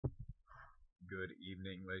good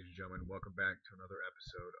evening, ladies and gentlemen. Welcome back to another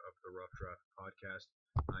episode of the Rough Draft Podcast.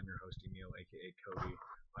 I'm your host, Emil, aka Cody.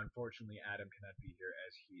 Unfortunately, Adam cannot be here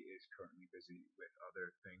as he is currently busy with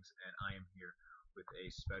other things, and I am here with a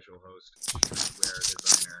special host, streetwear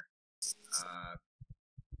designer,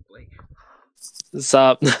 Blake. What's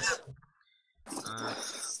up?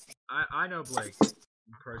 I know Blake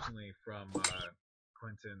personally from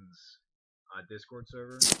Clinton's Discord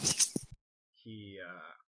server.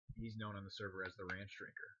 He's known on the server as the Ranch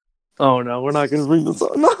Drinker. Oh no, we're not gonna bring this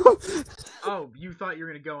up. No. Oh, you thought you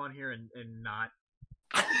were gonna go on here and not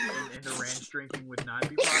and the ranch drinking would not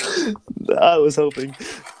be part of it? I was hoping.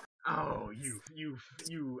 Oh,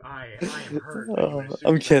 I am hurt.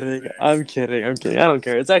 I'm kidding. I'm kidding. I don't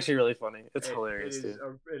care. It's actually really funny. It's hilarious, dude.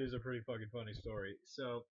 It is a pretty fucking funny story.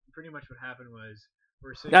 So pretty much what happened was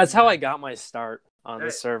that's how I got my start on the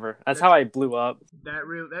server. That's how I blew up. It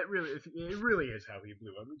really is how he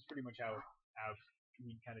blew up. It's pretty much how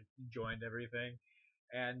he kind of joined everything.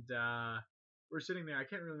 And we're sitting there. I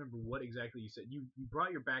can't really remember what exactly you said. You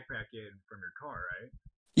brought your backpack in from your car, right?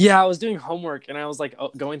 Yeah, I was doing homework and I was like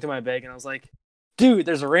going through my bag and I was like, dude,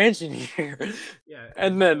 there's a ranch in here. Yeah.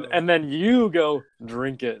 And then you go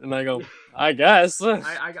drink it and I go, I guess.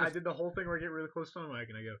 I did the whole thing where I get really close to my mic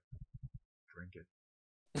and I go, drink it.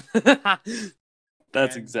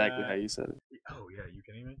 That's exactly how you said it. Oh yeah, you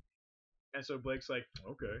kidding me? And so Blake's like,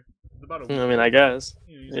 okay, it's about a week. I mean, I guess.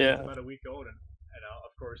 Yeah. It's about a week old, and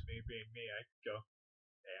of course, me being me, I go,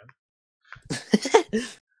 damn,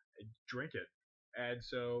 drink it. And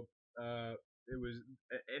so it was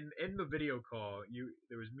in the video call.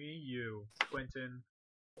 There was me, you, Quentin.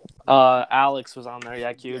 Alex was on there.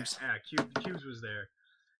 Yeah, Cubes. Yeah, Cubes was there,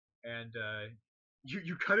 and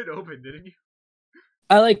you cut it open, didn't you?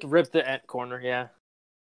 I ripped the end corner, yeah.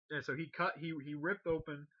 Yeah, so he ripped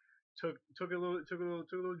open, took a little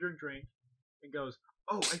drink, and goes,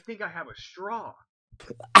 "Oh, I think I have a straw."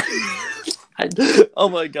 Oh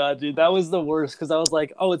my god, dude, that was the worst because I was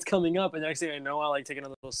like, "Oh, it's coming up," and next thing I know, I take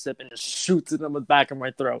another little sip and just shoots it on the back of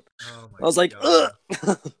my throat. Oh my I was like, "Ugh."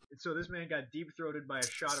 So this man got deep throated by a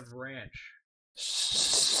shot of ranch.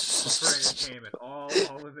 For entertainment, all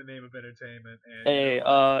in the name of entertainment. And, hey,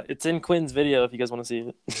 it's in Quinn's video if you guys want to see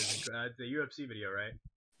it. It's the UFC video, right?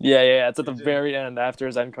 Yeah, it's at the very end after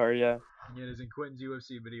his end card, yeah. Yeah, it is in Quentin's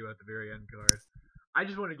UFC video at the very end card. I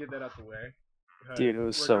just want to get that out the way. Dude, it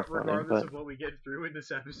was so funny. Regardless of what we get through in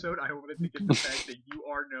this episode, I wanted to get the fact that you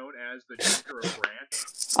are known as the Drinker of Ranch.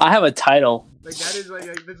 I have a title. That is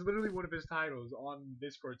that's literally one of his titles on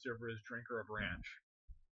Discord server is Drinker of Ranch.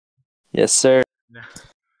 Yes, sir.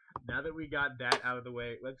 Now that we got that out of the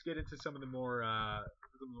way, let's get into some of the more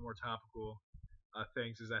topical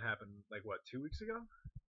things. Does that happen 2 weeks ago?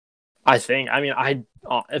 I think. I mean,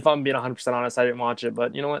 if I'm being 100% honest, I didn't watch it,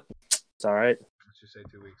 but you know what? It's all right. Let's just say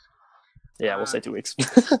 2 weeks. Yeah, we'll say 2 weeks.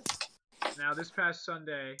 Now, this past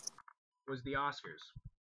Sunday was the Oscars.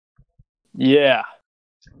 Yeah.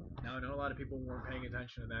 Now, I know a lot of people weren't paying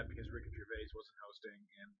attention to that because Ricky Gervais wasn't hosting,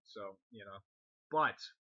 and so, but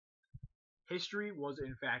history was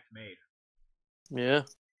in fact made. Yeah.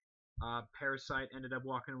 Parasite ended up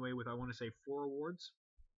walking away with, I want to say, 4 awards.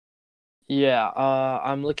 Yeah,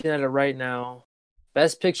 I'm looking at it right now.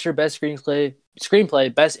 Best Picture, Best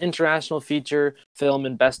Screenplay, Best International Feature Film,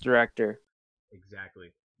 and Best Director.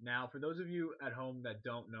 Exactly. Now, for those of you at home that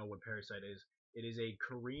don't know what Parasite is, it is a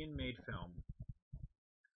Korean-made film,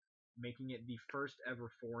 making it the first ever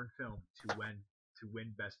foreign film to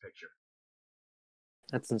win Best Picture.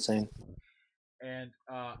 That's insane. And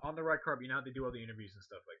on the red carpet, you know how they do all the interviews and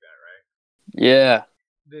stuff like that, right? Yeah.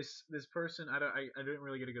 This person, I didn't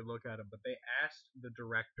really get a good look at him, but they asked the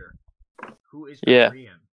director, who is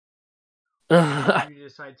Korean. Why did you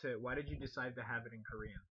decide to have it in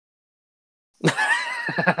Korean?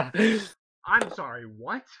 I'm sorry,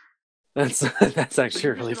 what? That's actually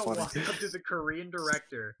really funny. Walk up to the Korean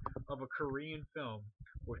director of a Korean film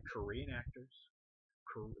with Korean actors,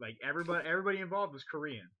 everybody involved was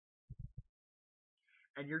Korean,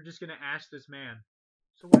 and you're just gonna ask this man,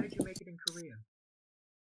 so why did you make it in Korean?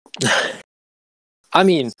 I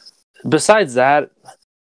mean, besides that,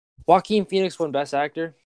 Joaquin Phoenix won Best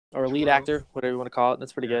Actor or Lead Actor, whatever you want to call it.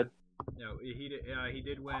 That's pretty good. No, he did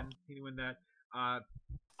win. He did win that.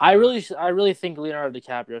 I really think Leonardo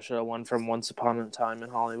DiCaprio should have won from Once Upon a Time in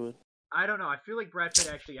Hollywood. I don't know. I feel like Brad Pitt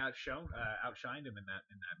actually outshined him in that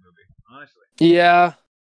movie. Honestly. Yeah.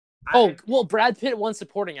 Brad Pitt won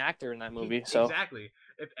Supporting Actor in that movie. So exactly.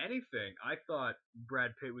 If anything, I thought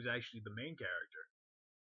Brad Pitt was actually the main character.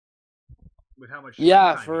 With how much time he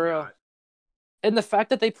got. And the fact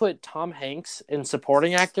that they put Tom Hanks in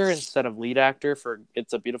supporting actor instead of lead actor for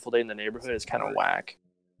It's a Beautiful Day in the Neighborhood is kind of whack.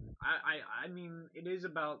 I mean, it is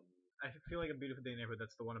about. I feel like A Beautiful Day in the Neighborhood.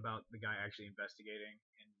 That's the one about the guy actually investigating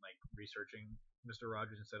and like researching Mr.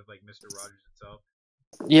 Rogers instead of like Mr. Rogers itself.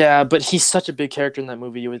 Yeah, but he's such a big character in that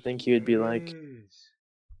movie. You would think he would be like.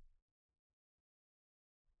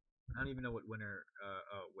 I don't even know what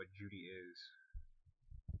what Judy is.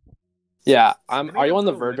 Yeah, Are you on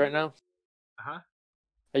The Verge right now? Huh?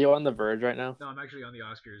 Are you on The Verge right now? No, I'm actually on the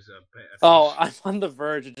Oscars. Oh, I'm on The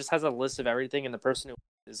Verge. It just has a list of everything, and the person who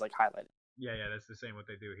is like highlighted. Yeah, that's the same what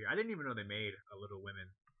they do here. I didn't even know they made a Little Women.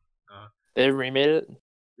 They remade it.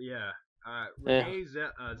 Yeah, Renee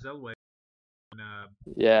Zellweger,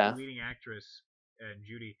 yeah, leading actress, and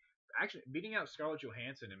Judy actually beating out Scarlett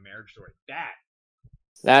Johansson in Marriage Story.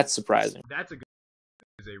 That's surprising. That's a good.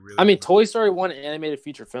 I mean, Toy Story 1 animated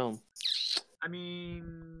feature film. I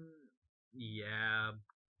mean, yeah,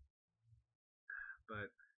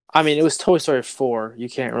 but I mean, it was Toy Story 4. You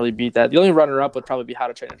can't really beat that. The only runner-up would probably be How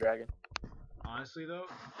to Train a Dragon. Honestly, though,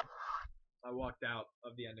 I walked out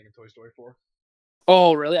of the ending of Toy Story 4.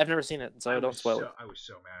 Oh, really? I've never seen it, so don't spoil it. I was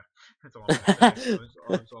so mad. That's all I'm gonna say.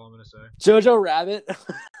 That's all I'm gonna say. Jojo Rabbit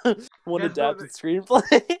won adapted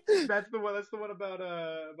screenplay. That's the one. That's the one about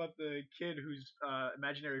the kid whose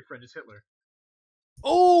imaginary friend is Hitler.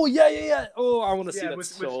 Oh yeah. Oh, I want to see that with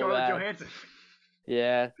so Scarlett bad. Johansson.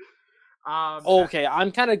 Yeah. Okay,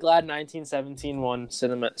 I'm kind of glad 1917 won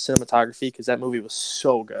cinematography because that movie was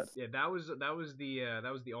so good. Yeah, that was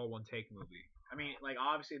the all one take movie. I mean, like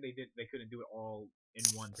obviously they couldn't do it all in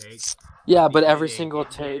one take. Yeah, but every single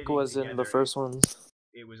take was in the first ones.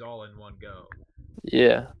 It was all in one go.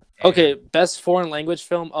 Yeah. Okay, best foreign language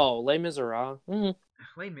film. Oh, Les Miserables.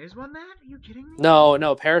 Les Mis won that? Are you kidding me?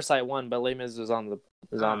 No, Parasite won, but Les Mis is on the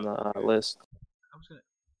list. I was gonna.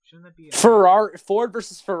 Shouldn't that be Ford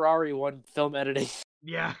versus Ferrari won film editing?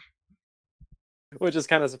 Yeah. Which is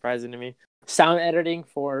kind of surprising to me. Sound editing,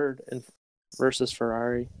 Ford versus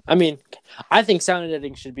Ferrari. I mean, I think sound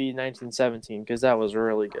editing should be 1917 because that was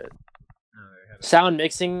really good. Sound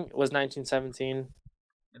mixing was 1917.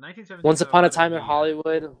 In 1917 Once Upon a Time in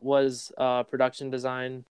Hollywood was production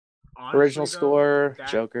design. Honestly, original score,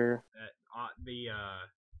 Joker. The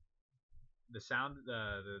sound,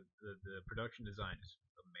 the production design is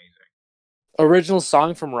amazing. Original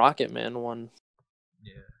song from Rocket Man won.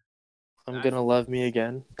 Yeah. I'm Gonna Love Me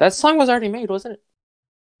Again. That song was already made, wasn't it?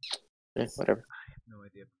 Yeah, whatever. I have no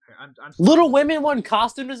idea. I'm Little Women won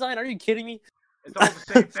costume design? Are you kidding me? It's all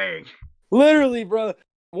the same thing. Literally, bro.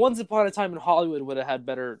 Once Upon a Time in Hollywood would have had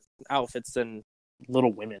better outfits than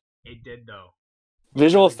Little Women. It did, though.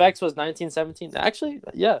 Visual effects was 1917. Actually,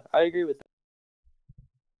 yeah, I agree with that.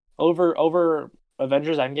 Over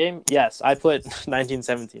Avengers Endgame? Yes, I put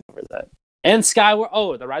 1917 over that. And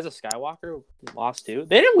The Rise of Skywalker lost too.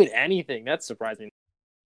 They didn't win anything. That's surprising.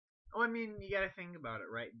 Oh, I mean, you gotta think about it,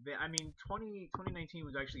 right? I mean, 2019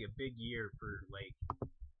 was actually a big year for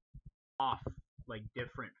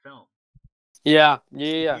different films. Yeah.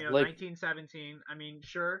 You know, 1917. I mean,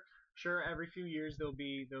 sure. Every few years there'll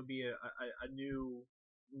be a new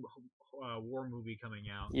war movie coming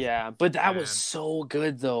out. Yeah, but that was so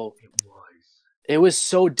good though. It was.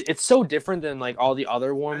 It's so different than like all the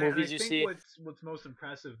other war movies you see. What's most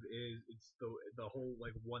impressive is it's the whole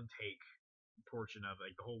one take portion of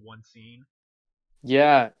the whole one scene.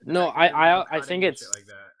 Yeah. No, I think it's like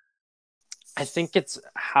that. I think it's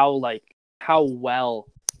how well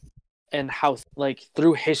and how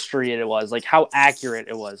through history it was, how accurate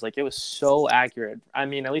it was. It was so accurate. I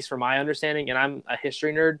mean, at least from my understanding, and I'm a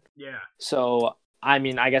history nerd. Yeah. So, I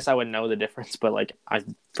mean, I guess I wouldn't know the difference, but I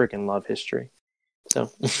freaking love history.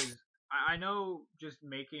 So I know just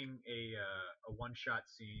making a one-shot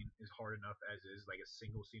scene is hard enough as is, a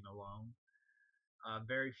single scene alone.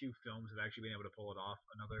 Very few films have actually been able to pull it off.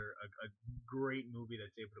 A great movie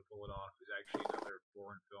that's able to pull it off is actually another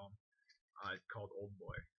foreign film called Old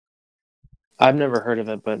Boy. I've never heard of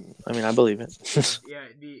it, but I mean, I believe it. Yeah,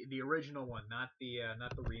 the original one, not the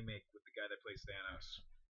remake with the guy that plays Thanos.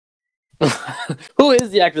 Who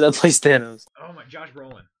is the actor that plays Thanos? Oh my, Josh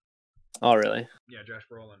Brolin. Oh really? Yeah, Josh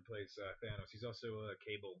Brolin plays Thanos. He's also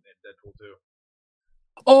Cable in Deadpool 2.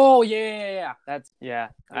 Oh yeah. That's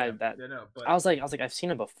I was like I've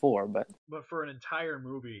seen it before, but for an entire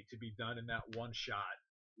movie to be done in that one shot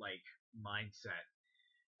mindset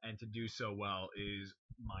and to do so well is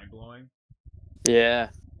mind blowing. Yeah.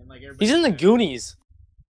 And he's in the Goonies.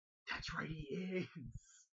 That's right, he is.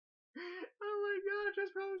 Oh my gosh,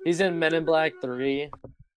 he's in Men in Black 3.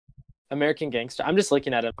 American Gangster. I'm just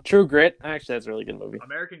looking at him. True Grit. Actually, that's a really good movie.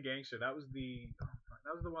 American Gangster. That was the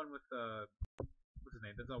one with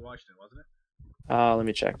his name? Denzel Washington, wasn't it? Let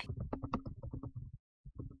me check.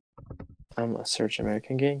 I'm gonna search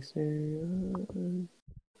American Gangster.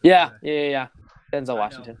 Yeah. Denzel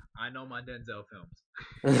Washington. I know my Denzel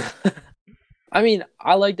films. I mean,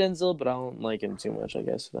 I like Denzel, but I don't like him too much. I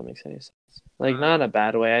guess if that makes any sense. Like, not in a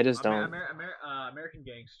bad way. I just don't. American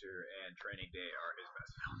Gangster and Training Day are his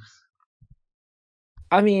best films.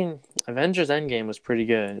 I mean, Avengers Endgame was pretty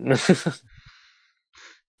good.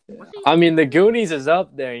 I mean, The Goonies is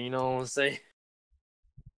up there. You know what I'm saying?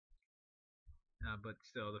 But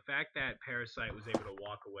still, the fact that Parasite was able to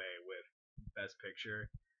walk away with Best Picture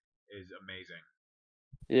is amazing.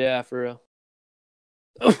 Yeah, for real.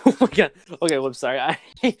 Oh my god. Okay, well, I'm sorry.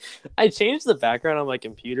 I changed the background on my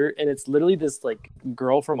computer, and it's literally this like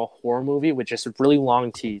girl from a horror movie with just really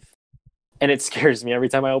long teeth, and it scares me every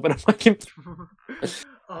time I open up my computer.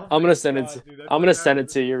 I'm gonna send it. I'm gonna send it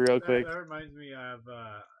to you real quick. That reminds me of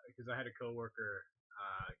because I had a coworker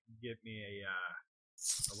get me a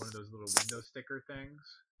one of those little window sticker things.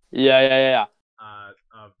 Yeah.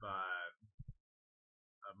 Of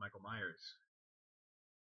Michael Myers.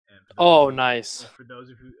 Oh, nice. For those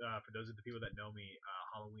of the people that know me,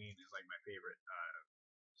 Halloween is like my favorite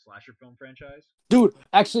slasher film franchise. Dude,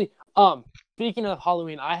 actually, speaking of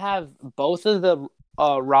Halloween, I have both of the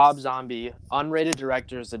Rob Zombie unrated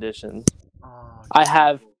director's edition. Oh, I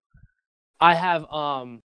have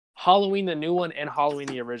Halloween the new one and Halloween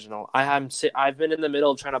the original. I've been in the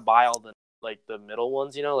middle of trying to buy all the the middle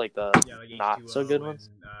ones, you know, like the not so good ones.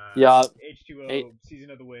 Yeah, H2O,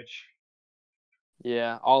 Season of the Witch.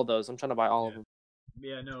 Yeah, all of those. I'm trying to buy all of them.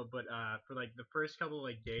 Yeah, no, but for like the first couple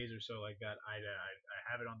of days or so like that, I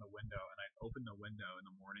have it on the window, and I'd open the window in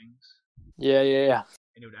the mornings. Yeah.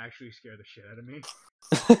 And it would actually scare the shit out of me.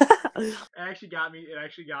 It actually got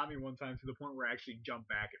me one time to the point where I actually jumped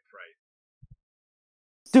back in fright.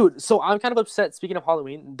 Dude, so I'm kind of upset, speaking of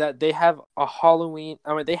Halloween, that they have a Halloween...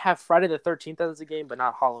 I mean, they have Friday the 13th as a game, but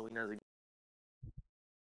not Halloween as a game.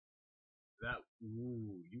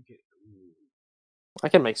 I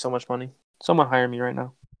can make so much money. Someone hire me right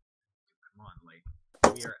now. Come on, like,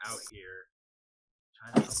 we are out here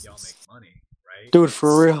trying to help y'all make money, right? Dude,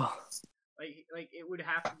 for real. Like it would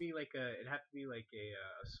have to be like a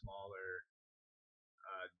smaller,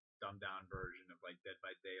 dumbed down version of like Dead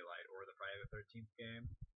by Daylight or the Friday the 13th game.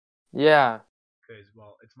 Yeah. Because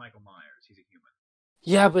it's Michael Myers. He's a human.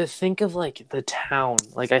 Yeah, but think of like the town.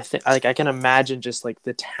 Like I can imagine just like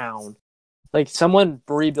the town. Like someone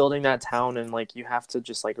rebuilding that town, and like you have to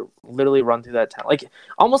just like literally run through that town, like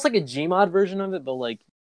almost like a Gmod version of it, but like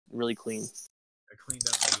really clean. A cleaned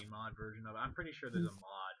up Gmod version of it. I'm pretty sure there's a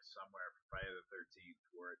mod somewhere for Friday the 13th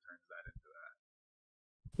where it turns that into that.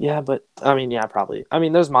 Yeah, but I mean, yeah, probably. I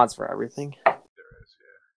mean, there's mods for everything. There is,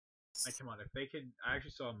 yeah. Like, come on, if they could, I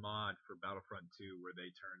actually saw a mod for Battlefront 2 where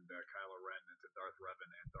they turned Kylo Ren into Darth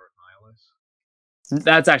Revan and Darth Nihilus.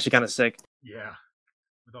 That's actually kind of sick. Yeah.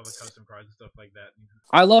 With all the custom cards and stuff like that.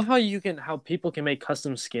 I love how people can make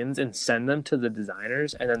custom skins and send them to the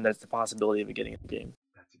designers, and then there's the possibility of it getting in the game.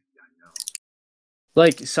 I know.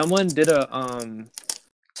 Like someone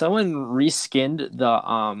reskinned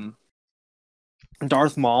the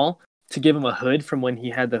Darth Maul to give him a hood from when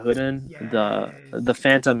he had the hood in the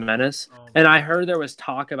Phantom Menace. And I heard there was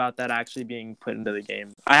talk about that actually being put into the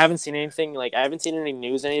game. I haven't seen anything, like I haven't seen any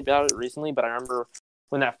news about it recently, but I remember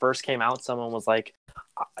when that first came out, someone was like,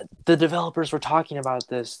 the developers were talking about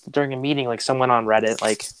this during a meeting, like someone on Reddit.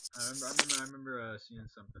 Like, I remember seeing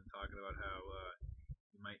something talking about how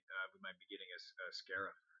we might be getting a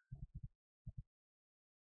Scarif.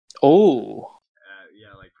 Oh.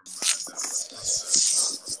 Yeah, like from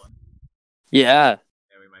Battlefront 1. Yeah.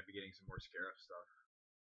 Yeah, we might be getting some more Scarif stuff.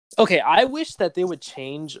 Okay, I wish that they would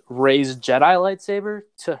change Rey's Jedi lightsaber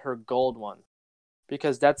to her gold one.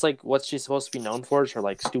 Because that's like what she's supposed to be known for, is her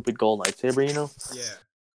like stupid gold lightsaber, you know? Yeah.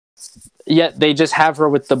 Yet they just have her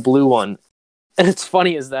with the blue one. And it's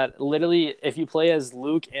funny is that literally if you play as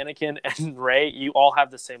Luke, Anakin, and Rey, you all have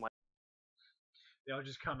the same lightsaber. They all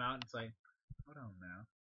just come out and it's like, hold on now.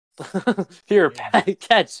 Here,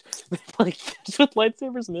 catch. They play catch with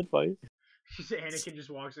lightsabers mid-fight. Anakin just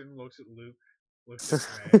walks in and looks at Luke, looks at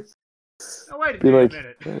Rey. Oh, wait a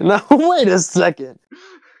minute. No, wait a second.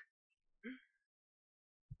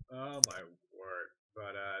 Oh my word!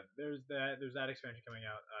 But there's that expansion coming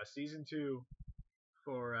out. Season 2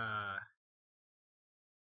 for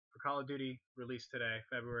Call of Duty released today,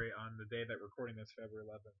 February, on the day that we're recording this, February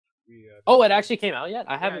 11th. It actually came out yet?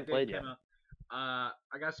 I haven't played yet. I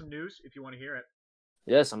got some news if you want to hear it.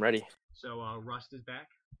 Yes, I'm ready. So Rust is back.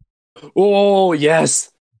 Oh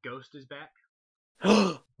yes. Ghost is back.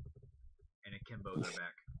 And Akimbos are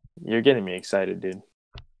back. You're getting me excited, dude.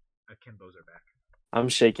 Akimbos are back, I'm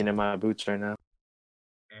shaking in my boots right now.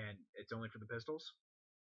 and it's only for the pistols.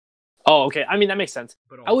 Oh, okay. I mean, that makes sense.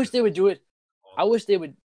 But I wish they would do it. I wish they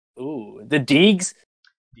would. Ooh, the Deegs.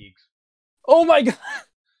 Deeks. Oh my god.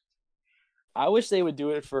 I wish they would do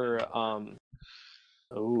it for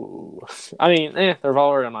Ooh. I mean, the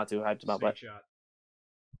revolver I'm not too hyped about, Snake but shot.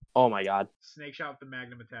 oh my god. Snake shot with the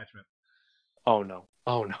Magnum attachment. Oh no.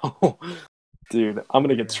 Oh no. Dude, I'm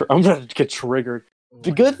gonna get triggered. Oh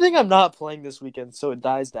The good thing I'm not playing this weekend, so it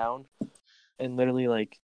dies down. And literally,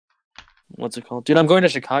 like, what's it called? Dude, I'm going to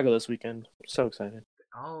Chicago this weekend. I'm so excited.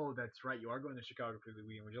 Oh, that's right. You are going to Chicago for the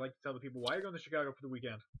weekend. Would you like to tell the people why you're going to Chicago for the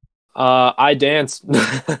weekend? I dance.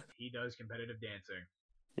 He does competitive dancing.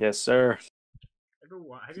 Yes, sir.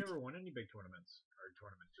 Have you ever won any big tournaments or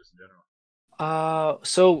tournaments just in general?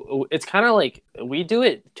 So it's kind of like we do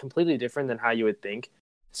it completely different than how you would think.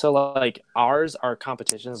 So like ours, our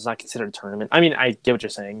competition is not considered a tournament. I mean, I get what you're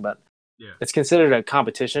saying, but Yeah. it's considered a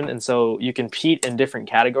competition, and so you compete in different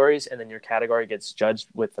categories, and then your category gets judged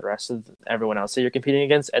with the rest of everyone else that you're competing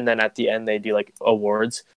against, and then at the end they do like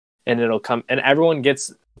awards, and it'll come, and everyone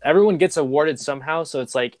gets awarded somehow. So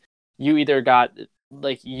it's like you either got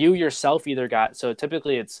like you yourself either got, so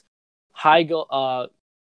typically it's high gold,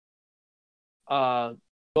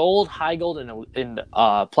 gold, high gold, and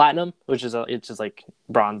platinum, which is it's just like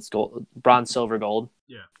bronze, gold, bronze, silver, gold.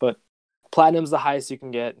 Yeah. But platinum's the highest you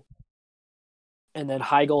can get, and then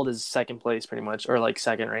high gold is second place pretty much, or like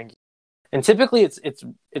second rank. And typically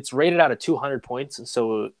it's rated out of 200 points, and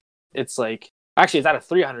so it's like actually it's out of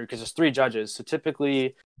 300 because there's 3 judges. So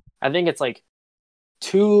typically, I think it's like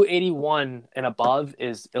 281 and above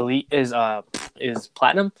is elite is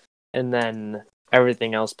platinum, and then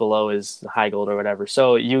everything else below is high gold or whatever.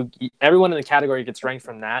 So everyone in the category gets ranked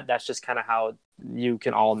from that. That's just kind of how you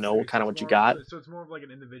can all know kind of what you got. So it's more of like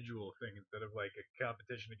an individual thing instead of like a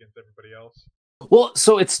competition against everybody else. Well,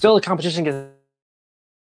 so it's still a competition against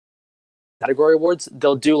category awards.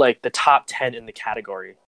 They'll do like the top 10 in the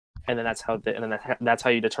category, and then that's how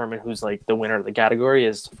you determine who's like the winner of the category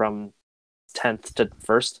is from 10th to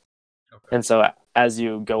 1st. Okay. And so as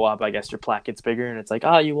you go up, I guess your plaque gets bigger, and it's like,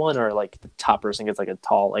 oh, you won, or like the top person gets like a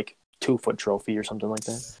tall, like 2-foot trophy or something like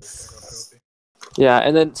that. Yeah,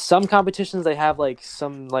 and then some competitions they have like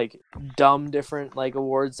some like dumb different like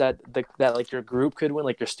awards that like your group could win,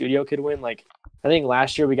 like your studio could win. Like I think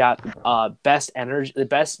last year we got best energy, the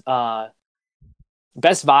best vibes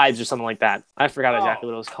or something like that. I forgot exactly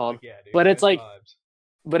what it was called. Yeah, dude, but it's like vibes.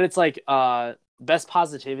 But it's like best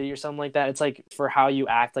positivity or something like that. It's like for how you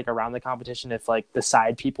act like around the competition. If like the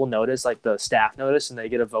side people notice, like the staff notice, and they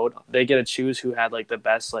get a vote, they get to choose who had like the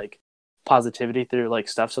best like positivity through like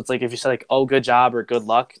stuff. So it's like if you say like, oh, good job or good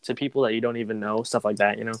luck to people that you don't even know, stuff like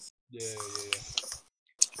that, you know. Yeah.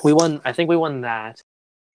 We won. I think we won that,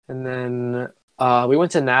 and then we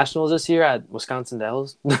went to nationals this year at Wisconsin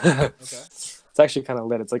Dells. Okay. It's actually kind of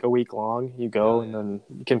lit. It's like a week long. You go and then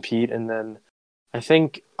you compete, and then I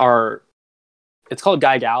think it's called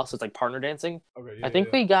Guy Gal, so it's like partner dancing. Okay, I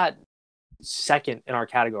think we got second in our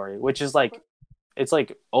category, which is like it's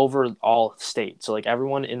like overall state. So like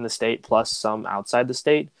everyone in the state plus some outside the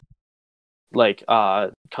state, like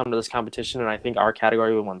come to this competition, and I think our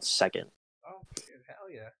category we won second. Oh, hell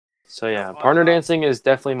yeah! So yeah, partner dancing is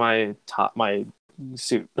definitely my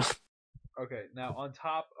suit. Okay, now on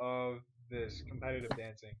top of this competitive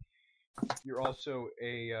dancing, you're also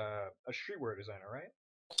a streetwear designer, right?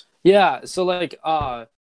 Yeah, so like so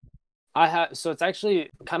it's actually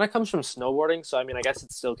kind of comes from snowboarding, so I mean I guess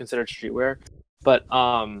it's still considered streetwear. But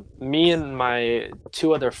me and my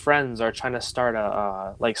 2 other friends are trying to start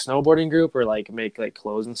a like snowboarding group or like make like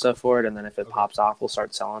clothes and stuff for it, and then if it pops off, we'll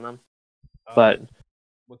start selling them. But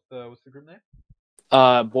what's the group name?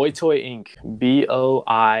 Boy Toy Inc.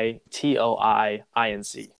 BOITOIINC.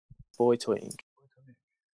 Boy Toy Inc.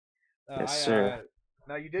 Yes, sir.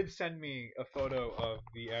 Now you did send me a photo of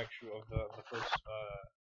the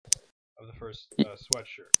first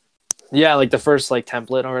sweatshirt. Yeah, like the first like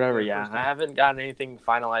template or whatever. Yeah, I haven't gotten anything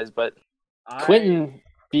finalized, but Quentin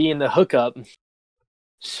being the hookup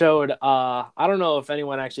showed. I don't know if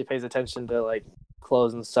anyone actually pays attention to like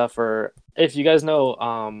clothes and stuff, or if you guys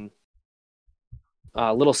know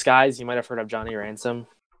Little Skies, you might have heard of Johnny Ransom.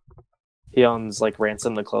 He owns like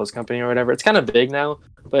Ransom the clothes company or whatever. It's kind of big now,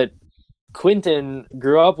 but Quentin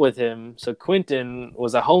grew up with him, so Quentin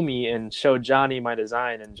was a homie and showed Johnny my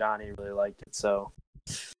design, and Johnny really liked it. So,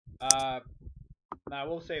 now I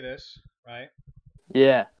will say this, right?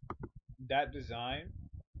 Yeah. That design.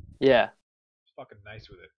 Yeah. It's fucking nice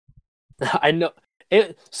with it. I know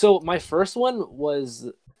it. So my first one was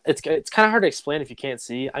it's kind of hard to explain if you can't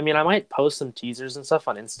see. I mean, I might post some teasers and stuff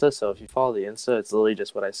on Insta. So if you follow the Insta, it's literally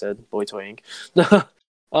just what I said, Boy Toy Inc.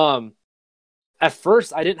 um, at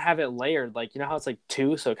first I didn't have it layered, like how it's like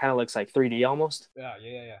 2, so it kind of looks like 3D almost. Yeah.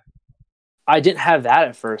 I didn't have that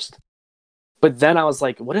at first, but then I was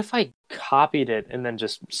like, what if I copied it and then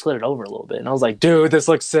just slid it over a little bit? And I was like, dude, this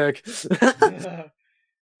looks sick.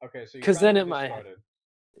 Okay, so you Because then finally in my started.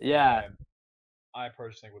 yeah. And I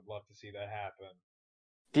personally would love to see that happen.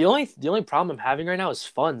 The only problem I'm having right now is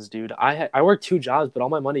funds, dude. I work 2 jobs, but all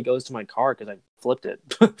my money goes to my car because I flipped it.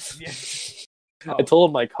 Yeah. I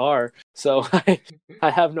totaled my car, so I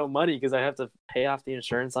have no money because I have to pay off the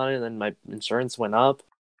insurance on it, and then my insurance went up.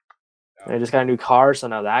 I just got a new car, so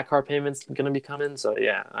now that car payment's gonna be coming. So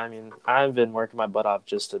yeah, I mean, I've been working my butt off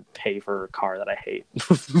just to pay for a car that I hate.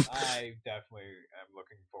 I definitely am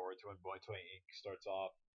looking forward to when Boy Toy Inc. starts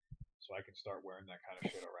off, so I can start wearing that kind of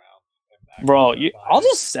shit around. Bro, I'll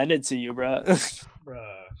just send it to you, bro.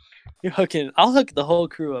 Bruh. You're hooking. I'll hook the whole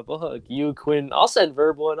crew up. I'll hook you, Quinn. I'll send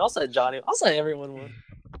Verbal, and I'll send Johnny. I'll send everyone one.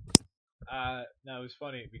 No, it was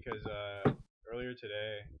funny because earlier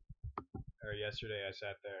today or yesterday, I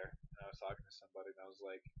sat there and I was talking to somebody, and I was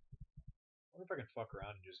like, I wonder if I can fuck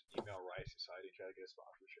around and just email Rice Society try to get a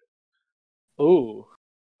sponsorship. Ooh.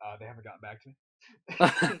 They haven't gotten back to me.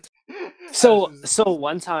 So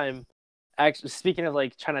one time, actually, speaking of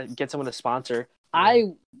like trying to get someone to sponsor, yeah.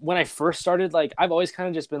 When I first started, like I've always kind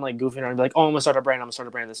of just been like goofing around, and be like, oh, I'm gonna start a brand,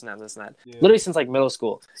 this and that. Yeah. Literally since like middle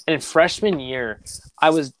school. And in freshman year, I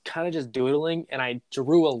was kind of just doodling, and I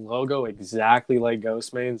drew a logo exactly like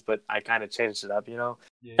Ghostmane's, but I kind of changed it up, Yeah.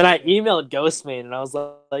 And I emailed Ghostmane, and I was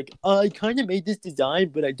like, I kind of made this design,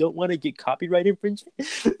 but I don't want to get copyright infringement.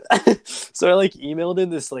 So I like emailed in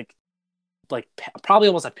this like probably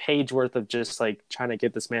almost a page worth of just like trying to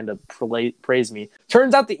get this man to praise me.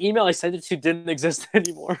 Turns out the email I sent it to didn't exist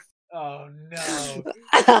anymore. Oh no.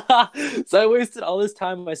 So I wasted all this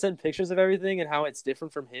time. I sent pictures of everything and how it's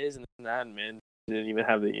different from his, and that man didn't even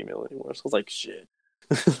have the email anymore. So I was like, shit.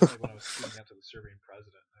 Like when I was speaking up to the Serbian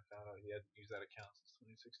president, I found out he hadn't used that account since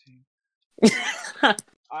 2016.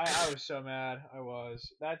 I was so mad. I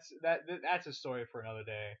was. That's a story for another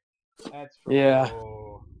day. That's for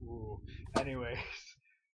Anyways,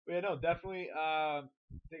 but yeah, no, definitely.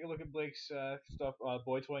 Take a look at Blake's stuff.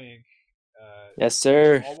 Boy Toy Inc. Yes,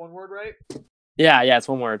 sir. All one word, right? Yeah, it's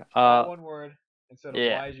one word. All one word instead of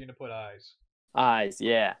Y's. You're gonna put eyes. Eyes,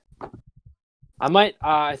 yeah. I might.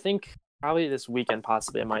 I think probably this weekend,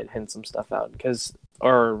 possibly, I might hint some stuff out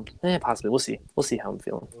possibly. We'll see. We'll see how I'm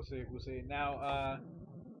feeling. We'll see. Now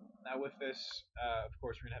with this, of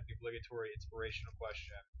course, we're gonna have the obligatory inspirational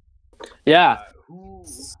question. Yeah. Who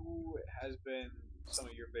has been some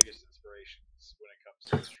of your biggest inspirations when it comes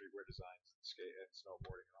to streetwear designs, skate and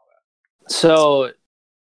snowboarding and all that? So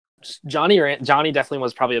Johnny definitely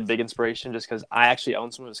was probably a big inspiration just because I actually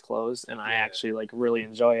own some of his clothes and I actually like really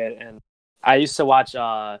enjoy it. And I used to watch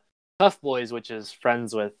Tough Boys, which is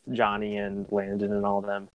friends with Johnny and Landon and all of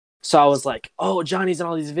them. So I was like, oh, Johnny's in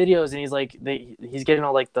all these videos and he's like he's getting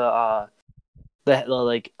all like the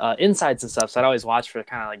insights and stuff. So I'd always watch for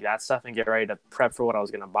kind of like that stuff and get ready to prep for what I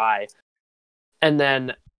was gonna buy. And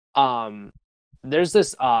then there's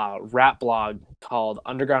this rap blog called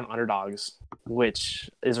Underground Underdogs, which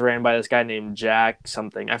is ran by this guy named Jack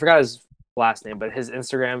something. I forgot his last name, but his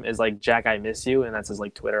Instagram is like Jack I Miss You, and that's his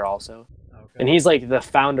like Twitter also. Okay. And he's like the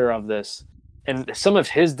founder of this. And some of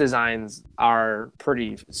his designs are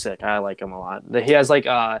pretty sick. I like him a lot. He has like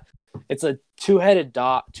it's a two-headed.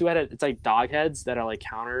 It's like dog heads that are like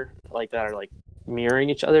that are like mirroring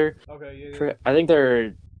each other. Okay, yeah. I think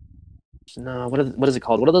they're what is it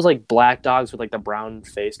called? What are those like black dogs with like the brown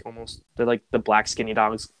face almost? They're like the black skinny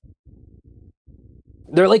dogs.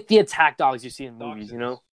 They're like the attack dogs you see in movies, you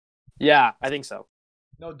know? Yeah, I think so.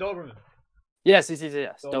 No, Doberman. Yes.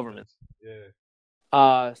 Doberman.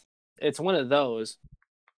 Yeah. It's one of those.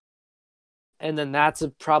 And then that's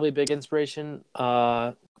probably a big inspiration.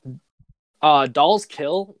 Doll's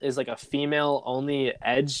Kill is like a female only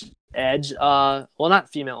edge well, not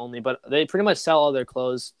female only, but they pretty much sell all their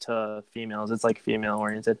clothes to females. It's like female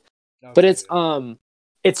oriented. Okay. But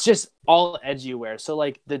it's just all edge you wear. So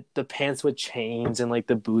like the pants with chains and like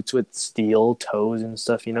the boots with steel toes and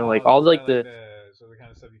stuff, like all like the so the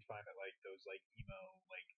kind of stuff you find at like those like emo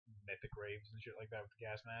like mythic raves and shit like that with the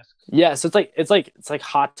gas masks. Yeah, so it's like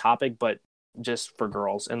Hot Topic but just for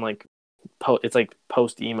girls and like it's like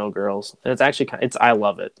post emo girls. And it's actually I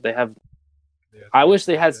love it. They have I wish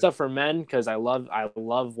they had stuff for men because I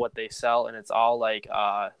love what they sell and it's all like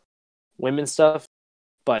women's stuff,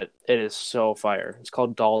 but it is so fire. It's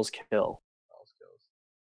called Doll's Kill.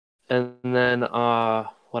 And then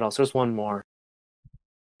What else? There's one more.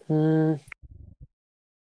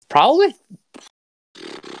 Probably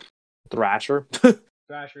Thrasher.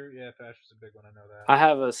 Thrasher, yeah, Thrasher's a big one. I know that. I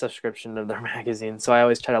have a subscription to their magazine, so I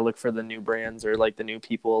always try to look for the new brands or like the new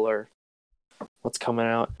people or what's coming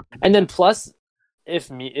out. And then plus, I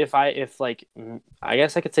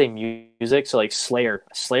guess I could say music. So like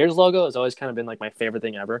Slayer's logo has always kind of been like my favorite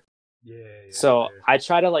thing ever. Yeah. So Slayer. I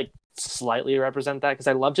try to like slightly represent that because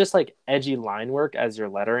I love just like edgy line work as your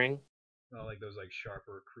lettering. Oh, like those like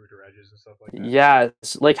sharper, cruder edges and stuff like that. Yeah,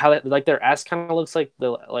 like how like their S kind of looks like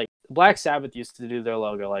the like Black Sabbath used to do their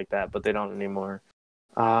logo like that, but they don't anymore.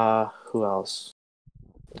 Who else?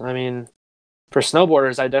 I mean, for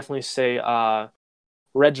snowboarders, I definitely say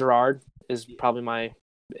Red Gerard is probably my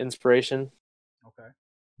inspiration. Okay.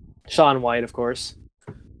 Shaun White, of course.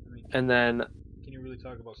 I mean, And then can you really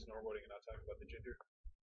talk about snowboarding and not talk about the ginger?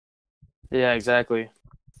 yeah, exactly.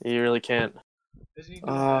 You really can't. Isn't he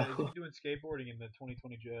doing skateboarding in the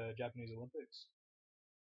 2020 Japanese Olympics?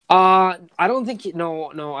 I don't think I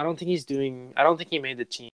don't think he's doing. I don't think he made the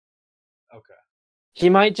team. Okay. He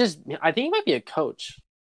might just. I think he might be a coach.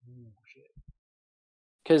 Ooh, shit.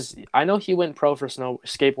 Because I know he went pro for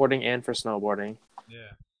skateboarding and for snowboarding.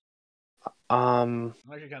 Yeah. I'm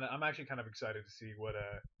actually kind of excited to see what.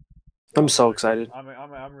 I'm so excited. I'm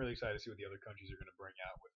really excited to see what the other countries are going to bring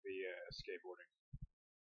out with the skateboarding.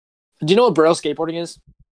 Do you know what Braille skateboarding is?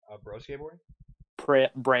 Bro skateboarding?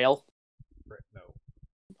 Braille? No.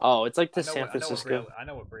 Oh, it's like the San Francisco. I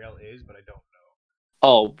know what Braille is, but I don't know.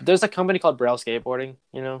 Oh, there's a company called Braille Skateboarding.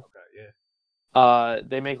 You know. Okay. Yeah.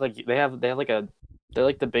 They make like they're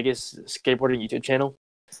like the biggest skateboarding YouTube channel,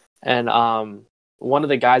 and one of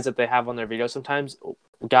the guys that they have on their videos sometimes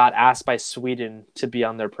got asked by Sweden to be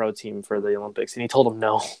on their pro team for the Olympics, and he told them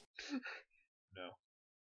no. No.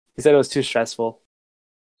 He said it was too stressful.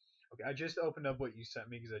 Okay, I just opened up what you sent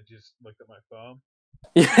me because I just looked at my phone.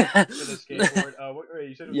 Yeah. For the skateboard.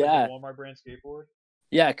 You said it was like a Walmart brand skateboard?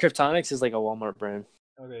 Yeah, Kryptonics is like a Walmart brand.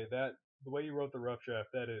 Okay, the way you wrote the rough draft,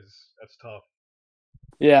 that's tough.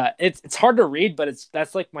 Yeah, it's hard to read, but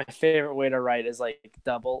that's like my favorite way to write is like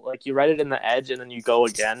double. Like you write it in the edge and then you go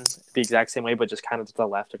again the exact same way, but just kind of to the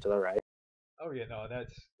left or to the right. Oh yeah, no,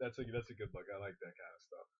 that's a good look. I like that kind of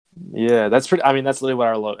stuff. Yeah, that's pretty. I mean, that's literally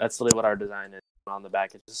what our design is. On the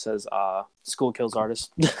back, it just says "School kills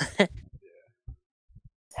artist." Yeah.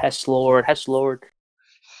 Hesh Lord.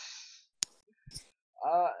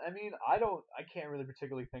 I mean, I can't really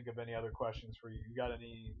particularly think of any other questions for you. You got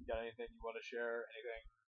anything you want to share? Anything?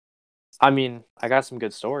 I mean, I got some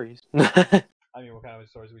good stories. I mean, what kind of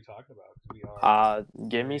stories are we talking about? We are.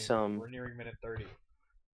 Give me some. We're nearing minute 30.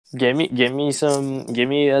 Give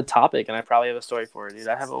me a topic, and I probably have a story for it, dude.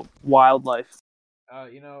 I have a wild life.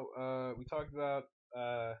 We talked about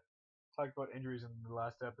injuries in the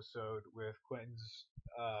last episode with Quentin's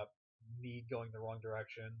knee going the wrong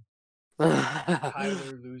direction.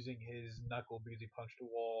 Tyler losing his knuckle because he punched a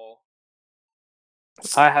wall.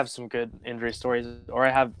 I have some good injury stories, or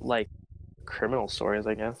I have like criminal stories,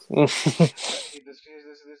 I guess. Let's keep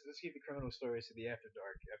the criminal stories to the After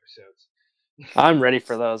Dark episodes. I'm ready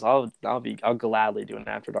for those. I'll gladly do an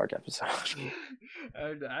After Dark episode. I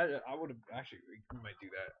would have actually. We might do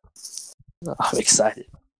that. I'm excited.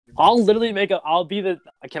 I'll literally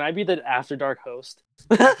Can I be the After Dark host?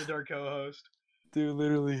 After Dark co-host. Dude,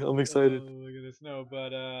 literally, I'm excited. Oh, look at this. No,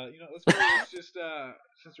 but let's just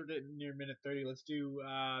since we're getting near minute 30, let's do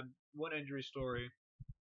one injury story.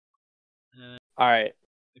 All right.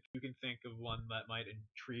 If you can think of one that might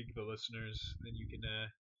intrigue the listeners, then you can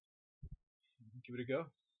give it a go.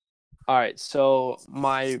 All right. So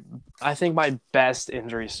I think my best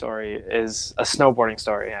injury story is a snowboarding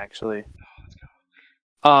story, actually. Oh, let's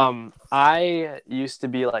go. I used to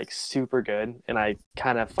be like super good, and I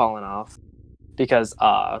kind of fallen off because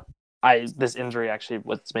this injury actually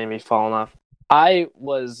what's made me fallen off. I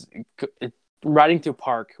was riding through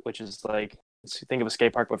park, which is like think of a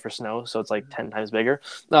skate park but for snow, so it's like 10 times bigger.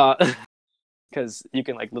 Because you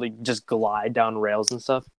can like literally just glide down rails and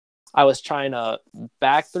stuff. I was trying to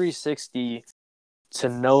back 360 to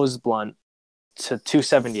nose blunt to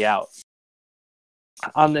 270 out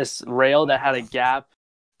on this rail that had a gap.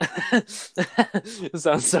 It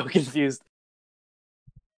sounds so confused.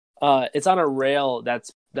 It's on a rail that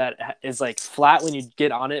is like flat when you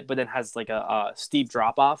get on it, but then has like a steep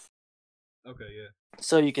drop off. Okay, yeah.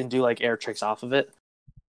 So you can do like air tricks off of it.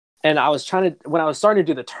 And when I was starting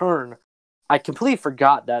to do the turn, I completely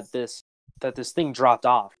forgot that this thing dropped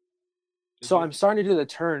off. So I'm starting to do the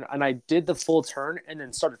turn, and I did the full turn, and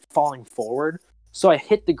then started falling forward. So I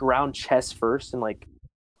hit the ground chest first, and like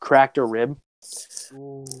cracked a rib.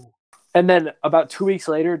 Ooh. And then about 2 weeks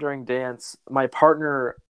later during dance, my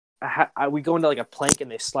partner, we go into like a plank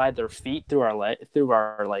and they slide their feet through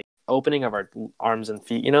our like opening of our arms and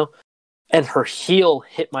feet, and her heel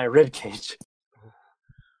hit my rib cage.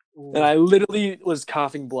 Ooh. And I literally was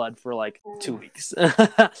coughing blood for like 2 weeks.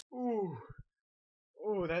 Ooh.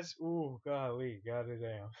 Ooh, that's golly,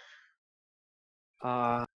 goddamn.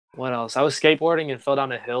 What else? I was skateboarding and fell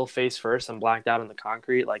down a hill face first and blacked out on the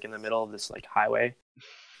concrete, like in the middle of this like highway.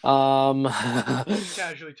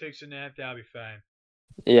 Casually takes a nap, that'll be fine.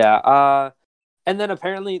 Yeah. And then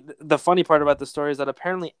apparently the funny part about the story is that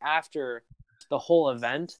apparently after the whole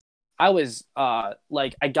event, I was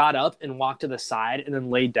like I got up and walked to the side and then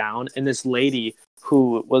laid down, and this lady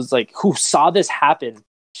who saw this happen,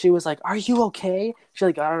 she was like, "Are you okay?" She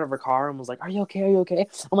like got out of her car and was like, "Are you okay? Are you okay?"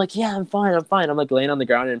 I'm like, "Yeah, I'm fine. I'm fine." I'm like laying on the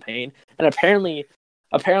ground in pain, and apparently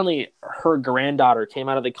her granddaughter came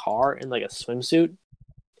out of the car in like a swimsuit,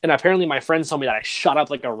 and apparently my friends told me that I shot up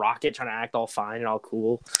like a rocket trying to act all fine and all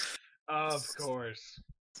cool. Of course.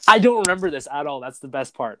 I don't remember this at all. That's the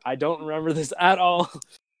best part. I don't remember this at all.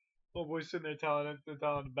 Little boy's sitting there telling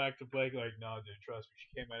back to Blake, like, "No, dude, trust me.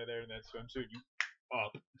 She came out of there in that swimsuit. You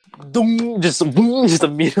up." Just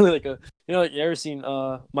immediately like like you ever seen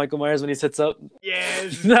Michael Myers when he sits up? Yeah,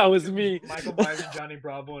 that was me. Michael Myers and Johnny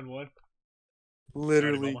Bravo in one.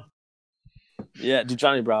 Literally. Yeah, dude,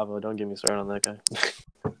 Johnny Bravo. Don't get me started on that guy.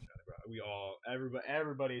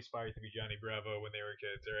 Everybody aspired to be Johnny Bravo when they were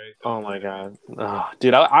kids, right? Oh my god,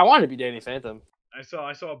 dude, I wanted to be Danny Phantom. I saw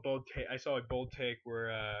a bold take where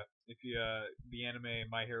if you the anime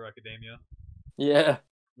My Hero Academia. Yeah.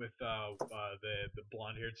 With the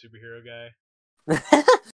blonde haired superhero guy.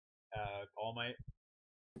 All Might.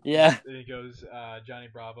 Yeah. And he goes, Johnny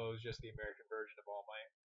Bravo is just the American version of All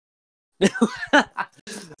Might.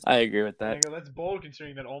 I agree with that. And I go, that's bold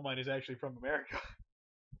considering that All Might is actually from America.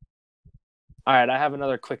 All right, I have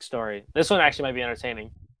another quick story. This one actually might be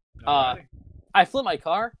entertaining. I flipped my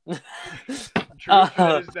car. True.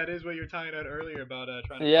 That is what you were talking about earlier about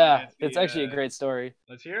trying to. Yeah, it's actually a great story.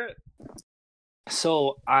 Let's hear it.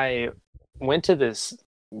 So I went to this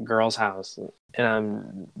girl's house, and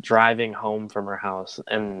I'm driving home from her house,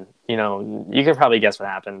 and you can probably guess what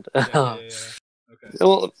happened. Yeah. Okay.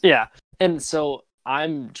 Well, yeah, and so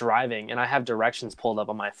I'm driving, and I have directions pulled up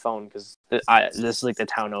on my phone because this is like the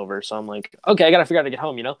town over. So I'm like, okay, I gotta figure out how to get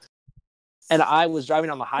home, And I was driving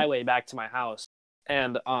on the highway back to my house,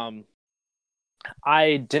 and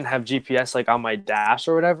I didn't have GPS like on my dash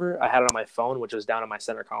or whatever. I had it on my phone, which was down on my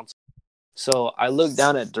center console. So I looked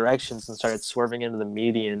down at directions and started swerving into the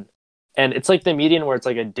median. And it's like the median where it's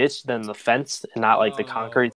like a ditch, then the fence, and not like the concrete